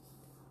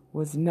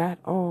 was not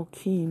all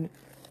keen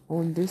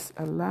on this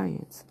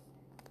alliance,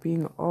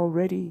 being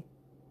already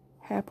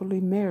happily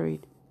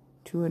married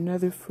to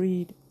another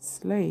freed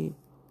slave,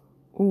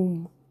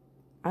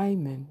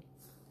 Ayman,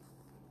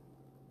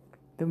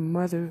 the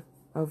mother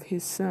of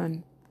his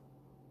son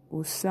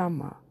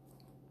Usama.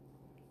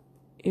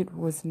 It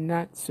was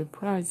not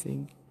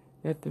surprising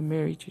that the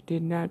marriage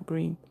did not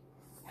bring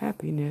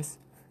happiness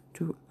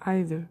to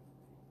either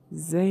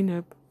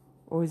Zainab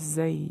or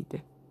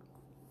Zayd.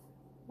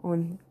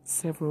 On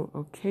several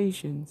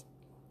occasions,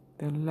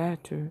 the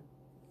latter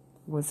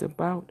was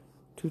about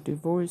to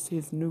divorce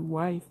his new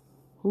wife,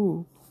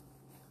 who,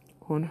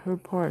 on her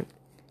part,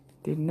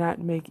 did not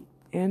make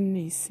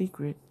any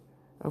secret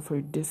of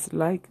her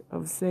dislike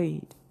of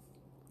Zayd,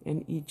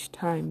 and each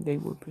time they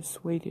were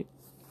persuaded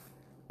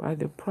by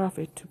the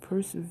Prophet to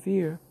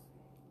persevere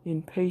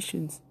in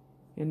patience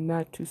and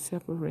not to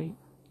separate.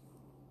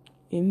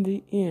 In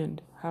the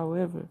end,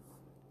 however,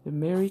 the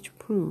marriage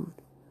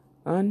proved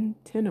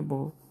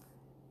untenable,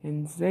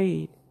 and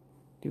Zayd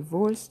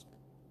divorced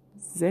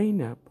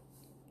Zainab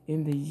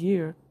in the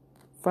year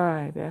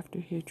 5 after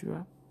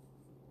Hijrah.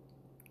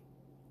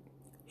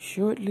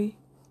 Shortly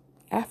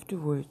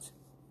afterwards,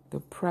 the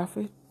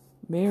Prophet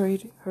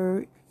married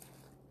her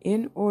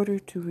in order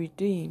to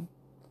redeem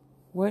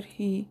what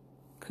he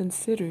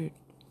considered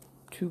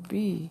to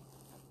be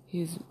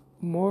his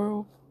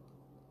moral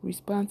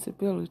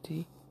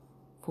responsibility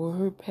for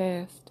her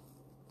past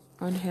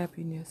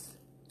unhappiness.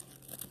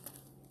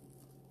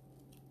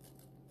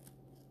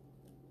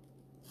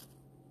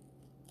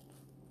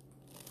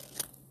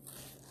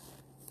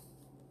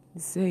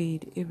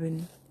 Zayd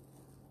ibn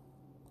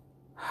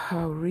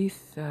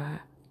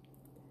Haritha,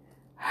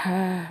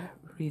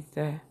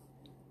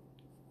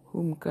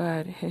 whom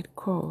God had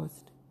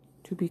caused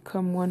to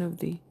become one of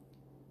the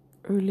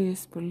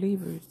earliest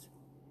believers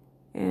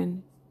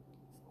and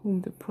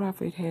whom the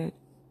Prophet had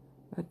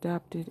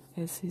adopted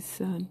as his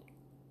son.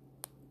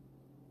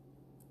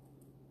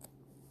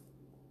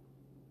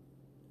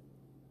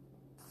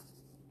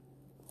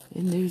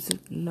 And there's a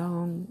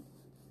long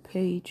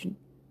page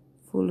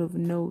full of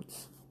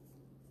notes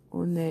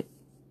on that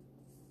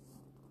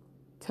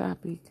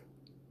topic.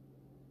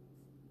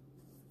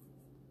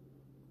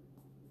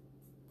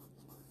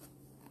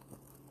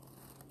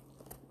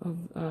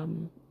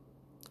 Of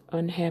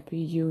unhappy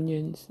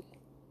unions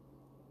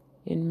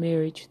in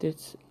marriage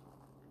that's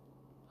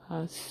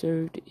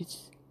served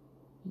its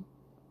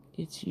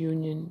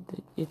union,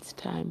 its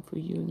time for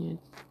union.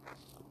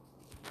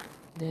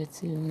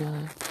 That's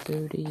in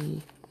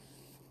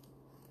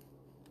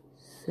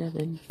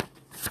 37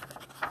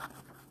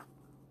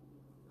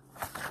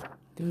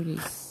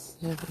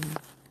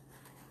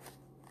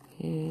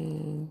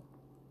 and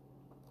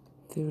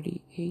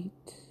 38.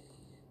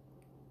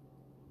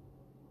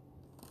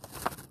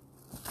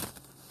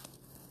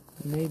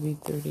 Maybe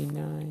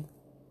 39.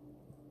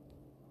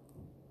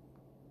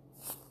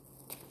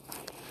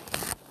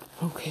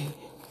 Okay.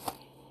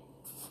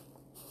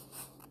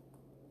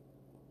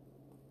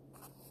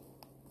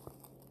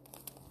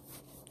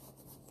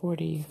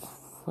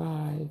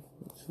 "45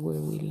 is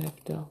where we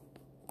left off.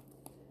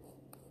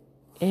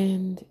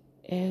 And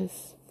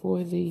as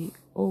for thee,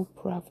 O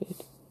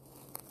prophet,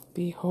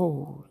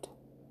 behold,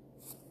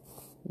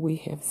 we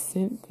have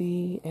sent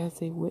thee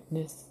as a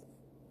witness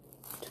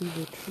to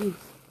the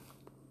truth.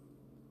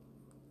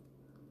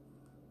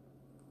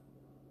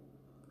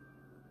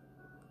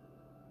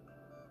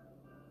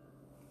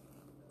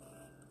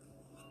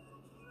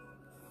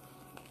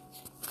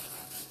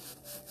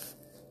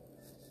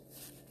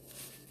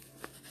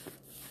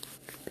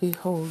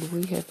 Behold,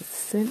 we have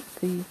sent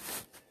thee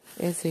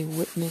as a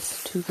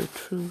witness to the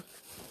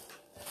truth,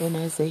 and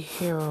as a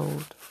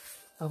herald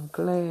of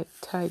glad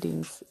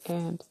tidings,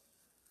 and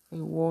a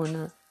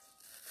warner,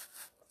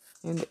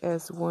 and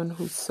as one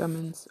who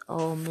summons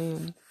all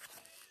men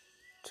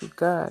to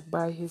God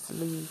by his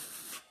leave.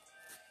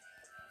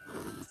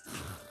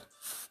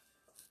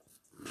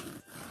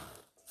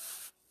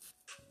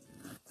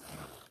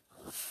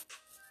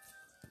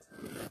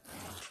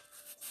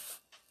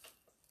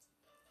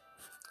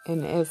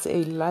 And as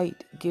a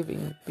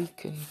light-giving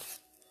beacon.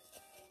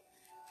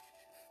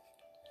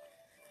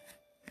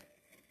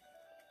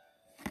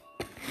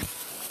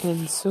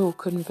 And so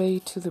convey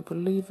to the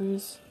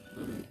believers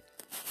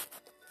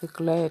the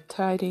glad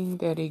tidings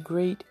that a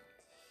great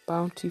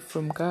bounty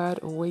from God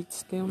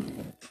awaits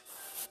them.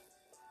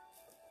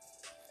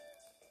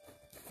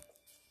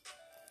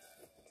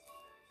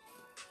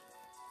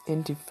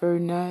 And defer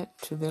not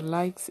to the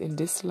likes and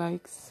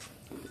dislikes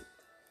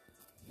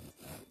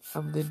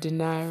of the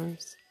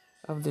deniers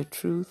of the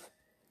truth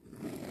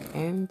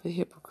and the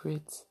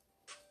hypocrites,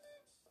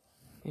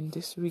 and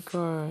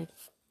disregard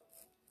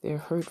their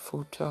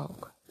hurtful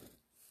talk.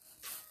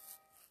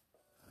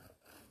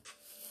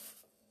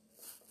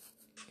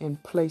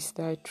 And place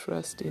thy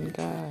trust in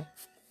God,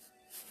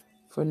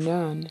 for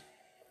none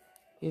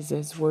is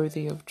as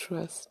worthy of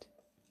trust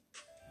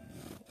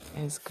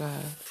as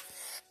God.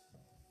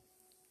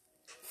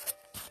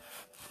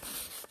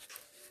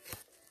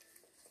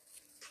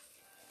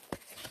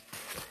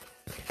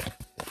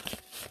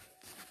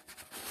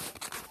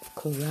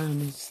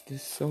 Quran is the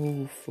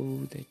soul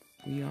food that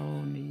we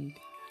all need.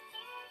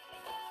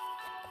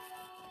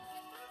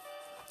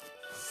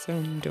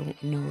 Some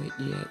don't know it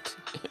yet.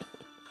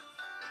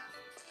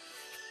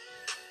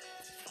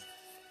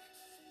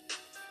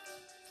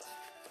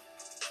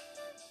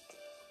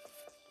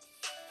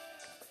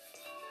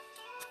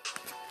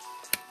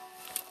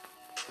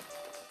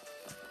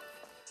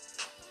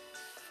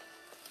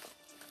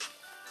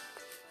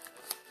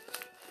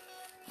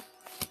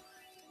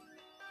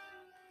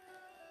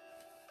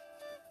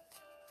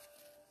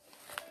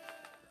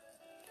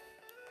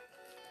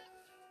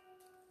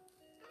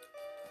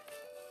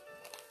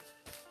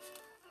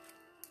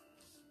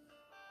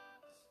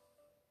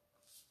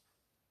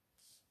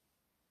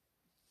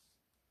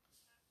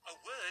 A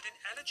word in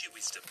allergy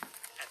wisdom.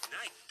 At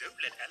night, don't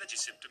let allergy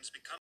symptoms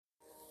become